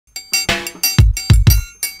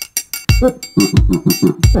The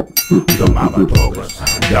Mama Tokus,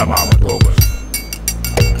 the Mama Tokus.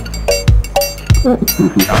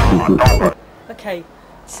 Okay,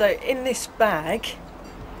 so in this bag,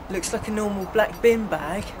 looks like a normal black bin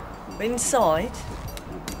bag, but inside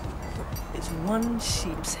it's one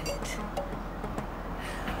sheep's head.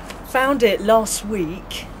 Found it last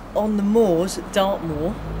week on the moors at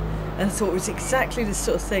Dartmoor, and I thought it was exactly the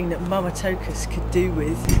sort of thing that Mama Tokus could do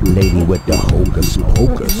with. Lady with the hocus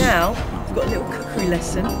pocus. Now, I've got a little cookery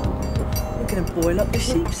lesson. We're going to boil up the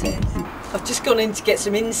sheep's head. I've just gone in to get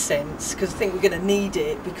some incense because I think we're going to need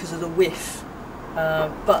it because of the whiff.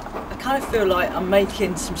 But I kind of feel like I'm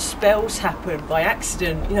making some spells happen by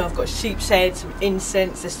accident. You know, I've got sheep's head, some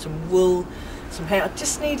incense, there's some wool, some hair. I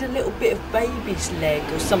just need a little bit of baby's leg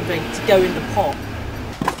or something to go in the pot.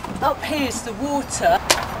 Up here's the water.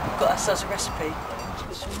 We've got ourselves a recipe.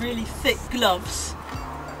 Got some really thick gloves.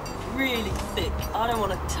 Really thick. I don't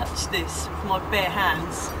want to touch this with my bare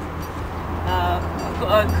hands. I've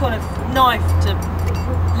got a kind of knife to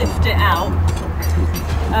lift it out.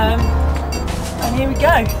 And here we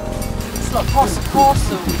go. It's like pass a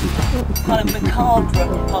parcel. Kind of macabre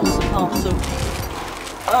pass a parcel.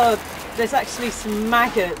 Oh, there's actually some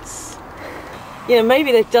maggots. You know,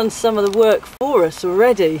 maybe they've done some of the work for us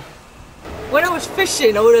already. When I was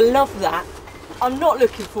fishing, I would have loved that. I'm not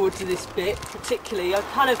looking forward to this bit particularly. I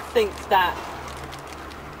kind of think that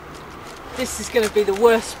this is going to be the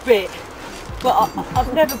worst bit. But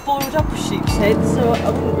I've never boiled up a sheep's head, so I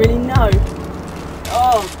wouldn't really know.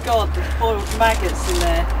 Oh God, there's boiled maggots in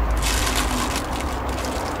there.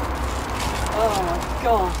 Oh my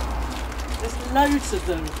God, there's loads of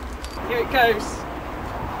them. Here it goes.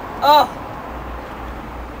 Oh!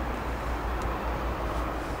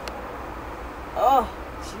 Oh,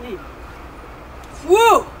 gee.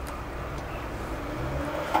 Whoa!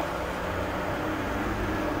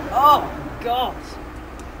 Oh, God.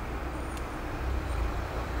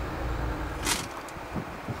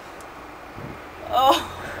 Oh.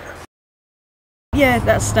 Yeah,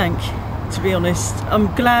 that stank, to be honest. I'm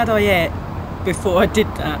glad I ate before I did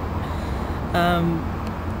that.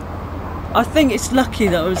 I think it's lucky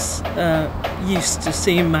that I was used to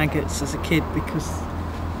seeing maggots as a kid, because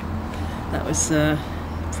that was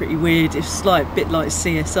pretty weird. It's like a bit like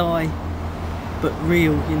CSI, but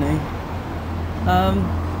real, you know.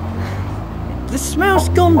 The smell's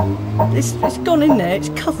gone. It's gone in there. It's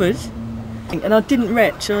covered, and I didn't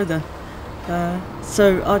retch either.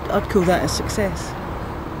 So I'd call that a success.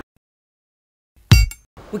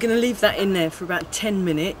 We're going to leave that in there for about 10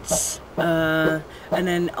 minutes, and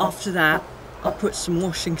then after that I'll put some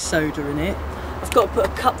washing soda in it. I've got to put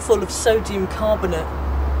a cupful of sodium carbonate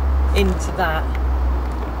into that,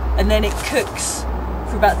 and then it cooks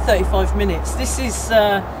for about 35 minutes. This is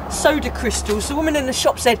soda crystals. The woman in the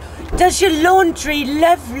shop said, "Does your laundry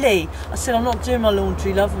lovely?" I said, "I'm not doing my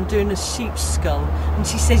laundry, love, I'm doing a sheep's skull." And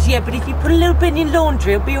she says, "Yeah, but if you put a little bit in your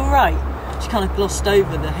laundry, it'll be alright." She kind of glossed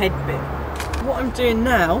over the head bit. What I'm doing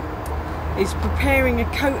now is preparing a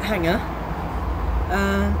coat hanger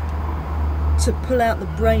to pull out the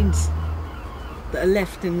brains that are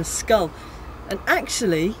left in the skull. And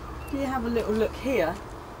actually, if you have a little look here,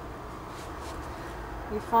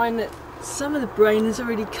 you find that some of the brain has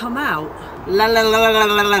already come out. La la la la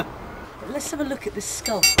la la. But let's have a look at this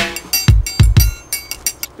skull.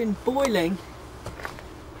 It's been boiling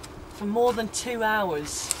for more than 2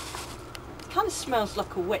 hours. It kind of smells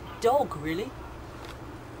like a wet dog, really.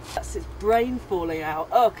 That's its brain falling out.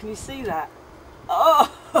 Oh, can you see that? Oh!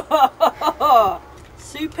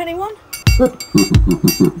 Soup, anyone? The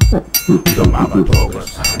Mama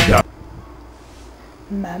Tokus.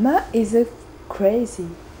 Mama is a crazy.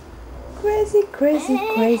 Crazy, crazy,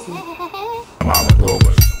 crazy. Mama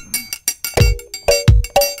Tokus.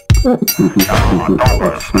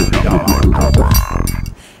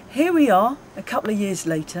 Here we are, a couple of years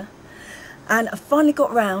later, and I finally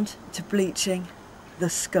got round to bleaching the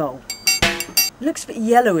skull. It looks a bit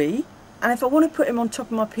yellowy, and if I want to put him on top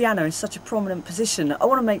of my piano in such a prominent position, I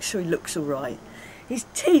want to make sure he looks alright. His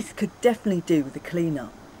teeth could definitely do with a clean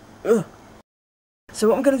up. Ugh. So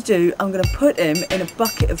what I'm going to do, I'm going to put him in a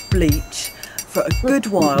bucket of bleach for a good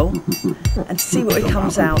while and see what it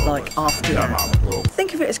comes out like after that.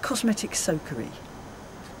 Think of it as cosmetic soakery.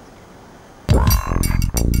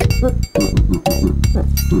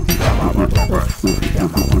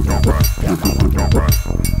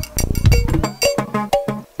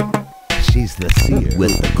 She's the seer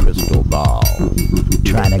with the crystal ball,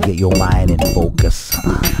 trying to get your mind in focus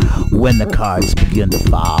when the cards begin to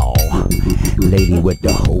fall. Lady with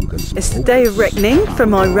the hocus. It's the day of reckoning for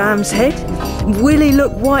my ram's head. Will he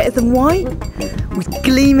look whiter than white? with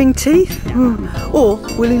gleaming teeth? Or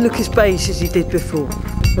will he look as beige as he did before?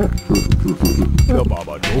 The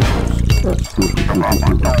Mama Tokus.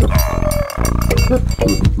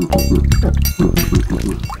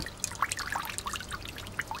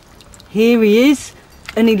 Here he is,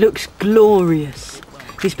 and he looks glorious.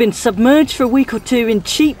 He's been submerged for a week or two in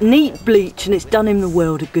cheap, neat bleach, and it's done him the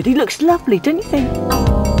world of good. He looks lovely, don't you think?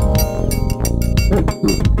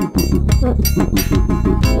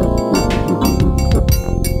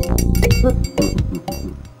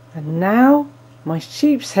 And now my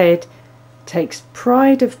sheep's head takes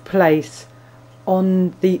pride of place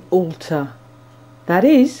on the altar. That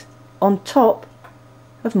is, on top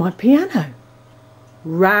of my piano.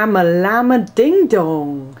 Ram-a-lam-a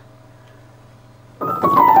ding-dong.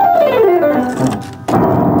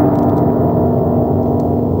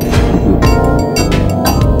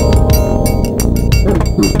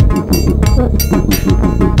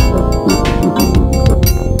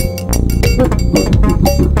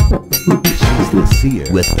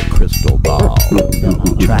 With the crystal ball,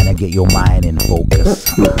 trying to get your mind in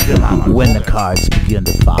focus when the cards begin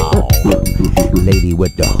to fall. Lady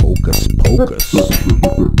with the hocus pocus,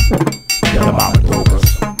 the Mama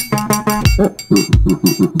Tokus.